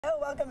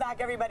welcome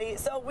back, everybody.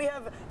 So we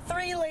have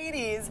three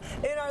ladies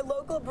in our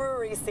local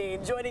brewery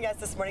scene joining us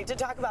this morning to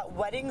talk about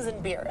weddings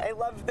and beer. I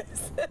love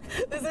this.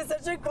 This is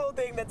such a cool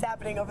thing that's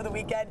happening over the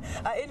weekend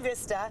in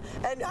Vista.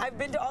 And I've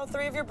been to all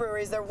three of your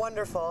breweries. They're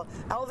wonderful.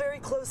 All very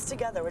close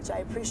together, which I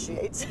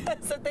appreciate.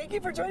 So thank you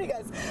for joining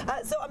us.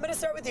 So I'm going to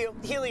start with you,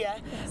 Helia.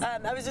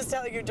 I was just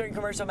telling you during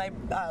commercial, my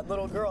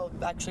little girl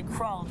actually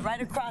crawled right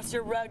across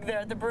your rug there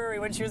at the brewery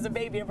when she was a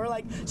baby. And we're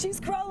like, she's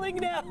crawling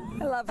now.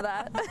 I love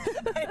that.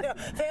 I know.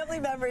 Family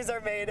memories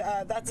are made.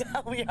 That's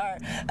how we are.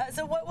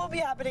 So what will be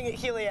happening at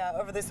Helia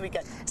over this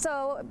weekend?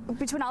 So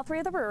between all three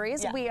of the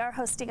breweries, we are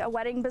hosting a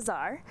wedding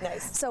bazaar.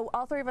 Nice. So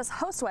all three of us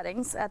host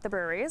weddings at the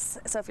breweries.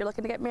 So if you're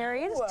looking to get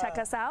married, check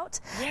us out.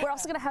 Yeah. We're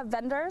also going to have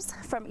vendors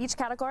from each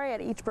category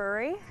at each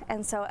brewery.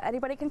 And so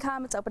anybody can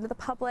come. It's open to the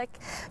public.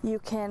 You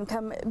can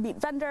come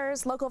meet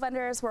vendors, local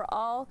vendors. We're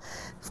all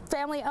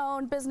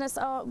family-owned,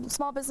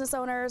 small business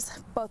owners,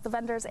 both the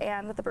vendors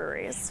and the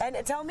breweries. And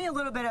tell me a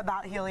little bit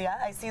about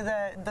Helia. I see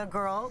the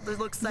girl that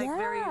looks like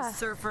very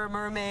surfer,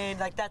 mermaid.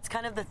 Like that's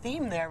kind of the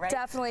theme there, right?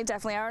 Definitely,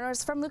 definitely. Our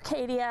owner's from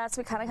Leucadia,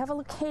 so we kind of have a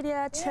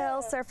Leucadia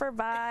chill surfer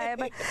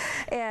vibe.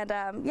 And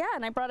yeah,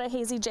 and I brought a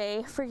Hazy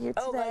J for you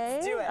today. Oh,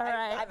 let's do it. All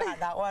right. I've had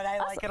that one. I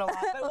like it a lot,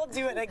 but we'll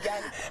do it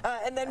again.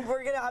 And then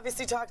we're going to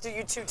obviously talk to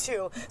you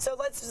too. So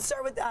let's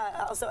start with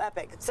also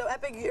Epic. So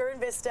Epic, you're in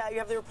Vista. You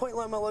have your Point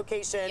Loma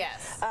location.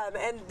 Yes.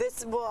 And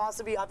this will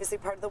also be obviously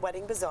part of the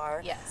wedding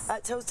bazaar. Yes.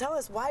 So tell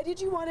us, why did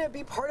you want to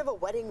be part of a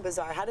wedding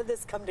bazaar? How did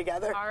this come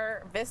together?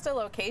 Our Vista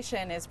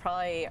location is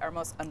probably our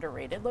most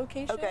underrated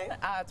location. Okay.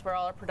 It's where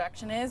all our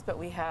production is, but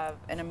we have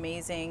an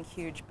amazing,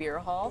 huge beer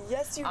hall.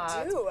 Yes, you do.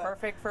 It's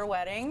perfect for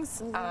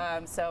weddings.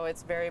 So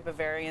it's very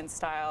Bavarian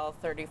style,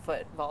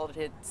 30-foot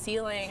vaulted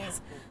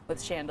ceilings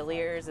with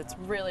chandeliers. It's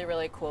really,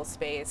 really cool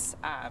space,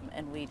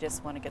 and we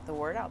just want to get the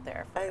word out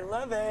there. I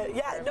love it.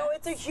 Yeah, no,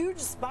 it's a huge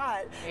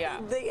spot. Yeah.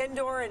 The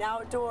indoor and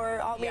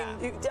outdoor. I mean,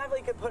 you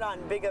definitely could put on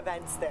big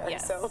events there.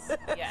 Yes. So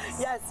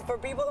yes, for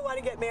people who want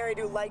to get married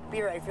who like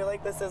beer, I feel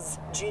like this is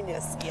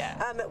genius. Yeah.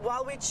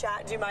 While we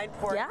chat, do you mind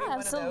pouring me one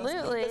of those?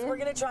 Because we're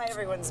gonna try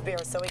everyone's beer,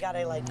 so we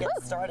gotta like get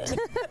started.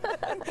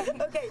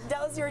 Okay,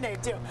 tell us your name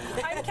too.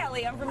 I'm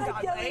Kelly. I'm from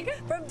Dogleg.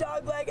 From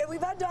Dogleg, and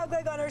we've had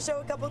Dogleg on our show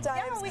a couple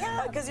times. Yeah, we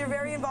have. Because you're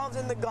very involved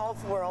in the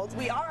golf world.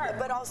 We are.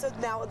 But also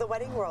now the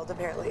wedding world,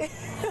 apparently.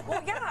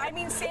 Well, yeah. I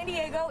mean, San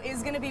Diego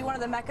is going to be one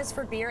of the meccas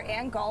for beer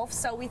and golf,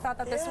 so we thought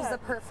that this was the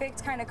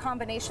perfect kind of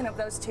combination of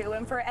those two.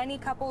 And for any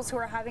couples who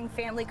are having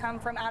family come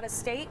from out of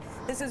state,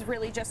 this is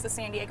really just the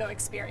San Diego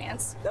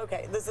experience.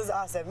 Okay, this is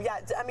awesome. Yeah,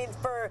 I mean,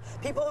 for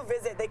people who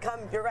visit, they come,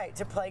 you're right,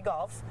 to play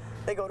golf.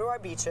 They go to our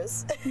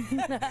beaches.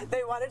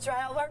 They want to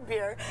try all our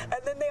beer,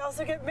 and then they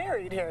also get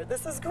married here.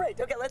 This is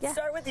great. Okay, let's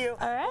start with you.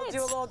 All right. We'll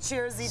do a little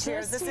cheers-y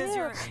cheers. This is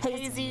your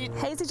Hazy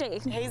J.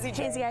 Hazy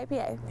J. Hazy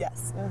IPA.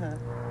 Yes.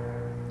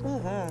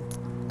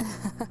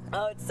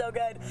 Oh, it's so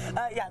good.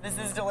 Yeah, this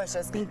is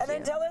delicious. Thank you.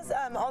 Then tell us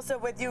also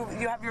with you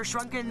have your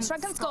Shrunken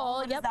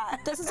Skull. Yep.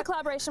 This is a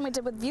collaboration we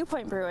did with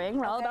Viewpoint Brewing.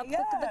 We're all about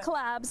the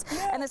collabs.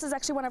 Yeah. And this is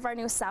actually one of our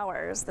new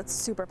sours that's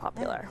super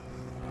popular.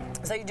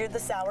 So you do the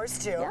sours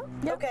too?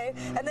 Yeah. Okay.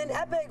 And then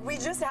Epic, we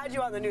just had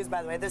you on the news,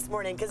 by the way, this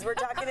morning, because we're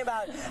talking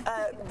about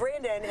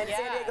Brandon and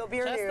San Diego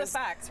Beer News. Just the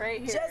facts right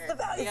here. Just the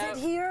facts. Is it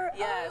here?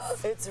 Yes. Oh,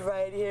 it's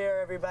right here,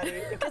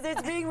 everybody. Because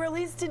it's being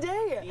released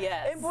today.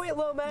 Yes. In Point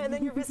Loma, and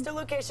then your Vista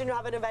location, you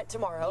have an event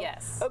tomorrow.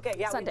 Yes. Okay,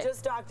 yeah, Sunday. we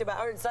just talked about,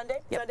 or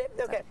Sunday? Yep. Sunday?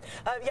 Okay.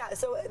 Yeah,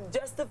 so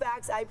Just the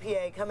Facts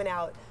IPA coming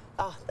out.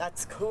 Oh,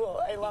 that's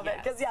cool. I love it.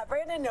 Because,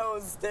 Brandon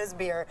knows this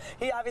beer.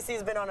 He obviously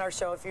has been on our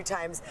show a few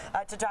times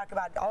to talk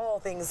about all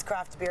things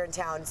craft beer in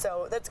town.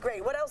 So that's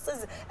great. What else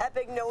is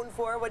Epic known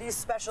for? What do you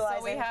specialize in?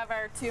 So we have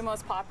our two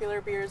most popular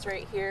beers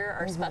right here,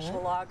 our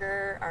special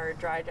lager, our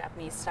dry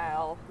Japanese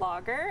style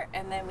lager,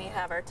 and then we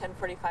have our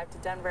 1045 to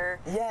Denver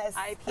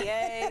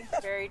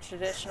IPA, very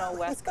traditional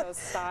West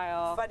Coast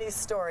style. Funny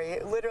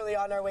story. Literally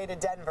on our way to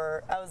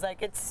Denver, I was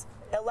like, it's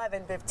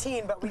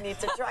 11:15, but we need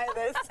to try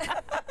this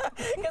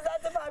because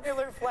that's a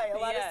popular flight. A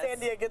lot of San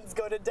Diegans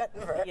go to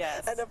Denver.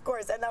 Yes. And of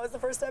course, and that was the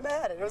first time I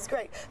had it. It was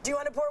great. Do you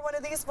want to pour one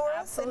of these for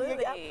us?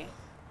 Absolutely.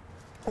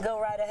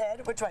 Go right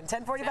ahead. Which one?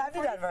 1045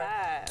 to Denver.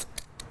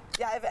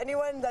 Yeah, if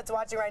anyone that's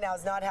watching right now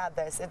has not had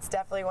this, it's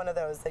definitely one of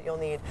those that you'll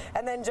need.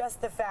 And then Just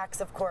the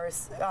Facts, of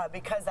course,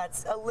 because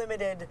that's a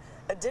limited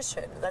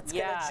edition. That's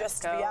going to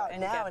just be out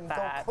now and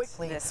go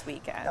quickly. This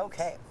weekend.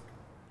 Okay.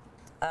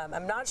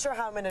 I'm not sure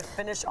how I'm going to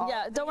finish all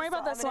Yeah, don't worry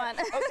about this one.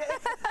 Okay.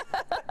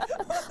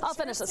 I'll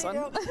finish this one.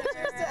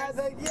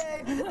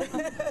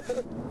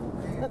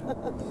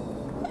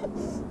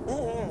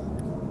 Yay.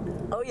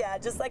 Oh yeah,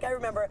 just like I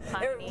remember.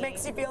 It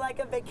makes you feel like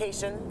a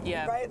vacation,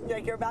 right?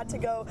 Like you're about to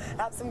go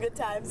have some good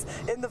times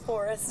in the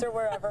forest or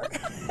wherever.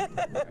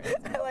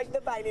 I like the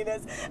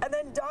pininess. And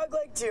then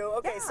Dogleg too.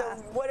 Okay, so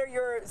what are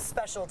your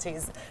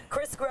specialties?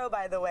 Chris Grow,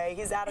 by the way,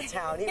 he's out of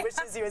town. He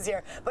wishes he was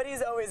here, but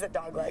he's always at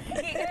Dogleg.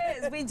 He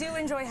is. We do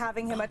enjoy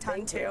having him a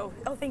ton too.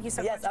 Oh, thank you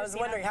so much. Yes, I was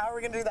wondering how are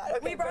we going to do that?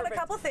 Okay, we brought a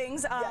couple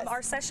things.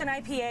 Our Session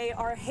IPA,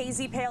 our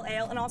Hazy Pale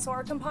Ale, and also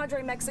our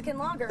Compadre Mexican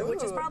Lager,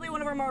 which is probably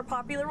one of our more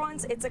popular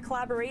ones. It's a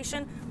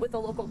collaboration with a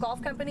local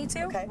golf company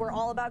too. Okay. We're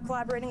all about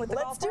collaborating with the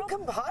golf world. Let's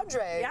do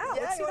compadre. Yeah,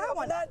 let's do that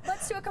one. That?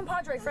 Let's do a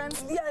compadre,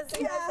 friends. Yes,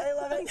 yes, I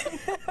love it.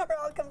 We're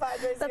all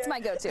compadres. That's here. my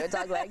go-to, a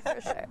dog leg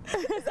for sure.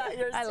 Is that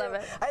yours I too? love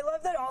it. I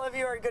love that all of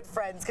you are good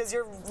friends because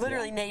you're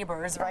literally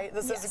neighbors, right?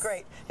 This is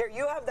great. Here,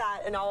 you have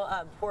that, and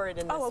I'll pour it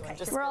in this one.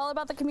 We're all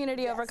about the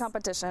community over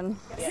competition.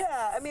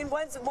 Yeah, I mean,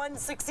 once one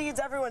succeeds,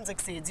 everyone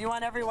succeeds. You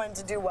want everyone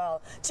to do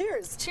well.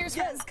 Cheers. Cheers,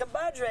 yes, friends.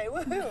 compadre.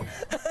 Woohoo.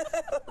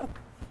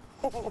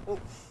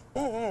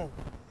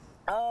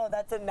 Oh,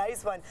 that's a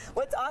nice one.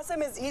 What's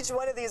awesome is each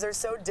one of these are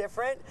so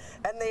different,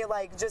 and they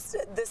like just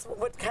this.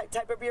 What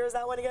type of beer is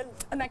that one again?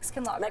 A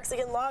Mexican lager.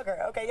 Mexican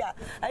lager. Okay, yeah,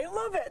 I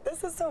love it.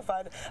 This is so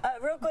fun.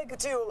 Real quick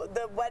too,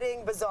 the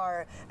wedding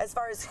bazaar. As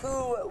far as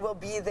who will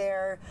be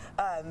there,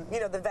 you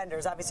know, the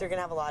vendors. Obviously, you're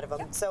gonna have a lot of them.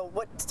 Yep. So,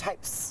 what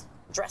types?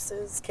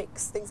 Dresses,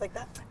 cakes, things like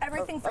that?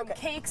 Everything from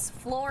cakes,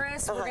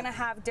 florists. We're going to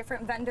have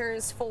different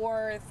vendors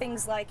for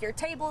things like your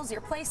tables, your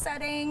place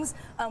settings.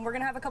 We're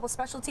going to have a couple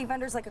specialty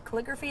vendors like a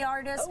calligraphy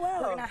artist. Oh, wow.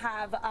 We're going to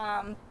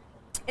have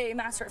a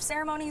master of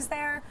ceremonies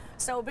there.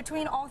 So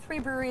between all three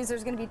breweries,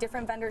 there's going to be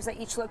different vendors at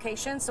each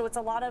location. So it's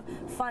a lot of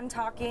fun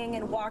talking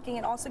and walking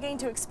and also getting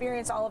to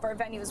experience all of our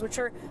venues, which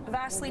are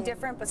vastly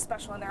different but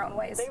special in their own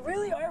ways. They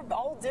really are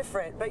all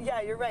different. But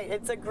yeah, you're right.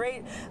 It's a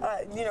great,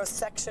 you know,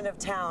 section of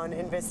town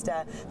in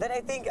Vista that I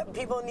think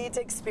people need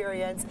to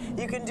experience.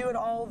 You can do it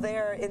all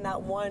there in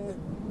that one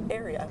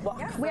area.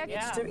 Walk from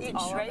each to each,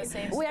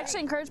 right? We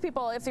actually encourage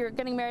people, if you're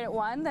getting married at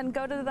one, then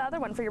go to the other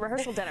one for your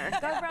rehearsal dinner.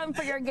 Go from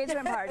for your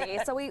engagement party.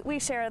 So we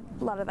share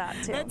a lot of that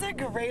too. That's a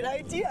great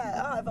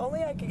idea. Oh, if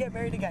only I could get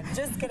married again.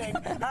 Just kidding.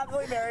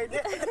 Happily married.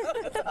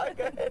 It's all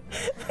good.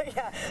 But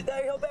yeah,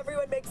 I hope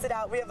everyone makes it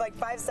out. We have like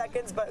 5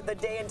 seconds, but the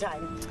day and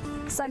time.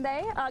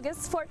 Sunday,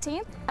 August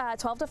 14th,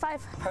 12 to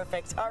 5.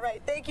 Perfect. All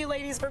right. Thank you,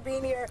 ladies, for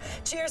being here.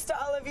 Cheers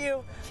to all of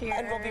you. Cheers.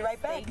 And we'll be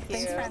right back. Thank you.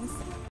 Thanks, friends.